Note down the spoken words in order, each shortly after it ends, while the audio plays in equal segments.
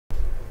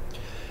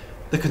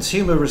The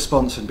Consumer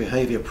Response and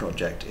Behaviour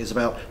project is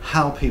about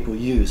how people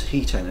use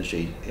heat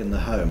energy in the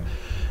home.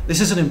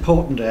 This is an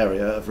important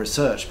area of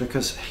research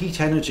because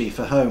heat energy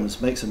for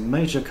homes makes a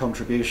major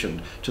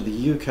contribution to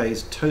the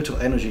UK's total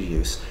energy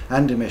use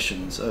and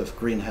emissions of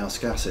greenhouse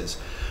gases,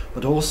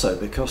 but also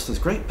because there's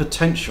great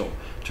potential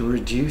to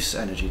reduce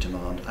energy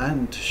demand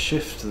and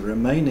shift the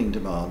remaining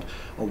demand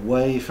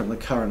away from the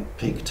current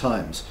peak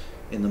times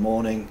in the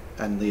morning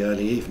and the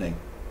early evening.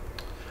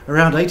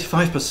 Around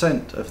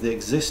 85% of the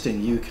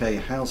existing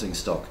UK housing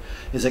stock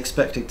is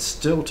expected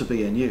still to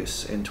be in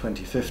use in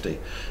 2050.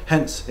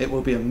 Hence, it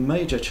will be a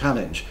major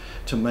challenge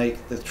to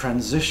make the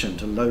transition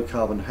to low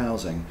carbon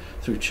housing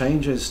through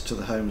changes to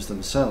the homes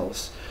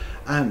themselves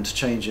and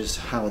changes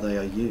how they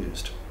are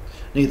used.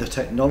 Neither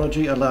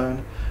technology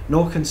alone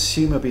nor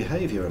consumer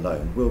behaviour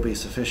alone will be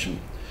sufficient.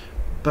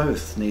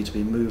 Both need to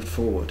be moved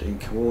forward in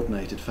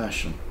coordinated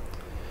fashion.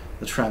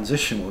 The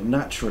transition will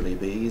naturally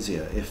be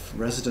easier if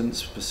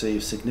residents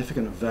perceive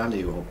significant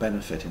value or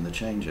benefit in the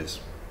changes.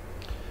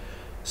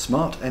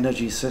 Smart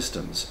energy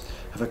systems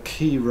have a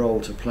key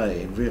role to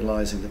play in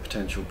realising the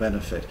potential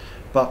benefit,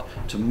 but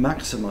to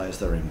maximise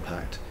their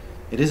impact,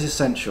 it is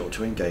essential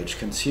to engage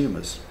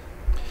consumers.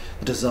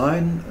 The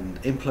design and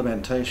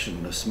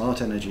implementation of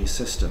smart energy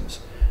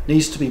systems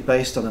needs to be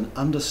based on an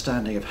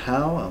understanding of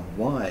how and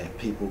why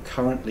people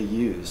currently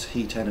use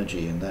heat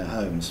energy in their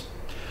homes,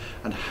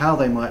 and how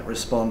they might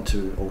respond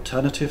to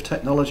alternative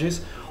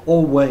technologies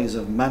or ways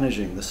of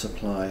managing the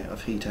supply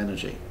of heat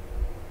energy.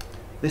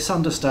 This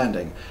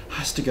understanding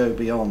has to go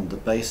beyond the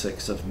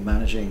basics of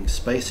managing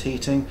space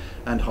heating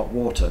and hot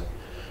water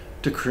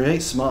to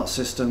create smart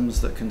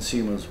systems that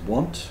consumers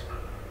want,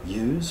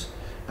 use,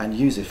 and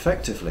use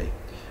effectively.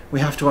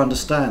 We have to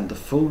understand the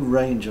full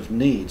range of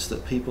needs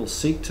that people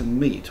seek to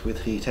meet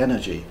with heat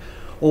energy,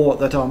 or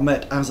that are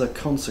met as a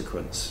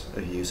consequence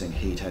of using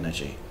heat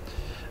energy,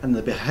 and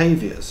the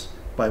behaviours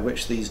by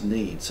which these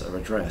needs are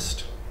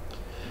addressed.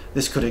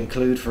 This could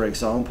include, for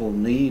example,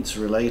 needs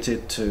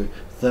related to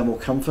thermal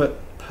comfort,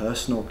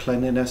 personal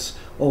cleanliness,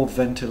 or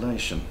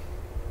ventilation.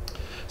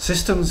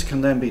 Systems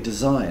can then be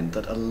designed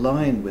that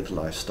align with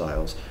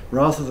lifestyles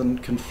rather than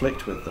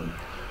conflict with them,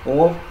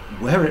 or,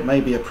 where it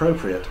may be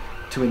appropriate,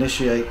 to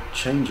initiate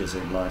changes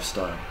in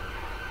lifestyle.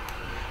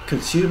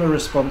 Consumer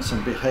response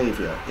and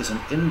behaviour is an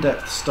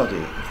in-depth study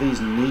of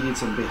these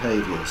needs and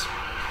behaviours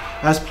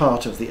as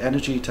part of the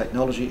Energy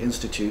Technology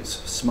Institute's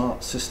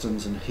Smart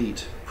Systems and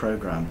Heat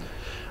programme,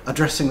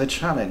 addressing the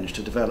challenge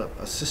to develop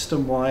a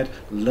system-wide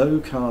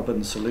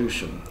low-carbon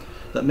solution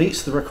that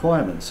meets the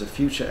requirements of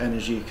future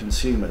energy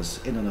consumers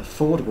in an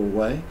affordable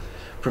way,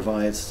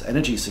 provides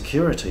energy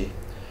security,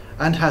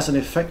 and has an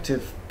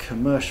effective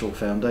commercial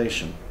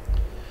foundation.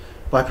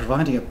 By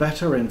providing a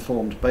better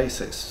informed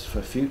basis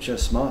for future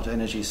smart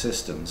energy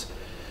systems,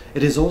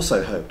 it is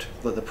also hoped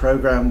that the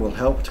programme will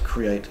help to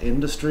create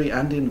industry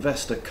and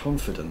investor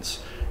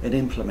confidence in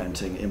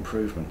implementing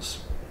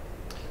improvements.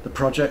 The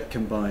project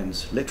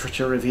combines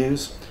literature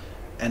reviews,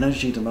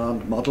 energy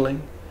demand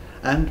modelling,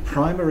 and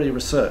primary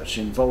research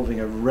involving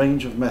a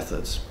range of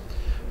methods,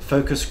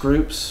 focus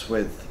groups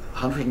with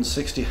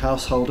 160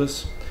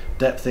 householders,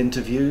 depth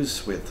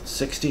interviews with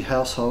 60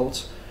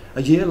 households,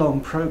 a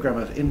year-long programme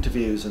of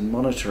interviews and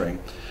monitoring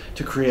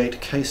to create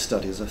case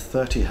studies of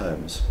 30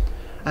 homes,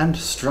 and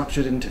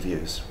structured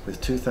interviews with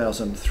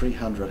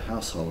 2,300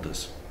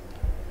 householders.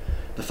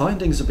 The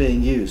findings are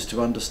being used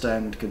to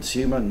understand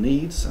consumer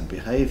needs and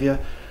behaviour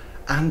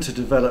and to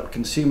develop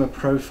consumer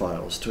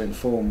profiles to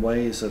inform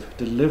ways of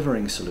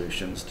delivering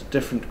solutions to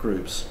different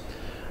groups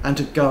and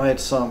to guide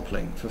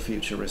sampling for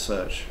future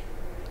research.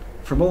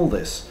 From all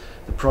this,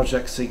 the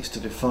project seeks to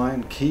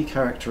define key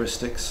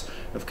characteristics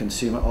of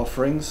consumer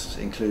offerings,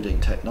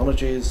 including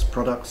technologies,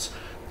 products,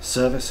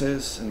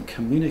 services, and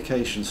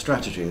communication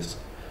strategies,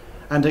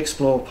 and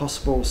explore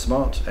possible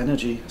smart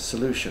energy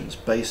solutions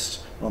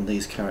based on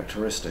these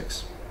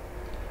characteristics.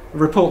 The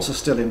reports are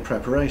still in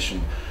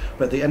preparation,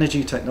 but the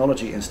Energy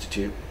Technology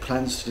Institute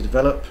plans to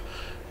develop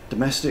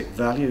domestic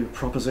value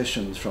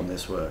propositions from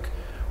this work,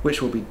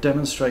 which will be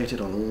demonstrated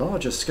on a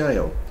larger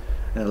scale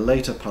in a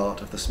later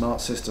part of the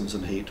Smart Systems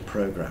and Heat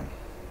programme.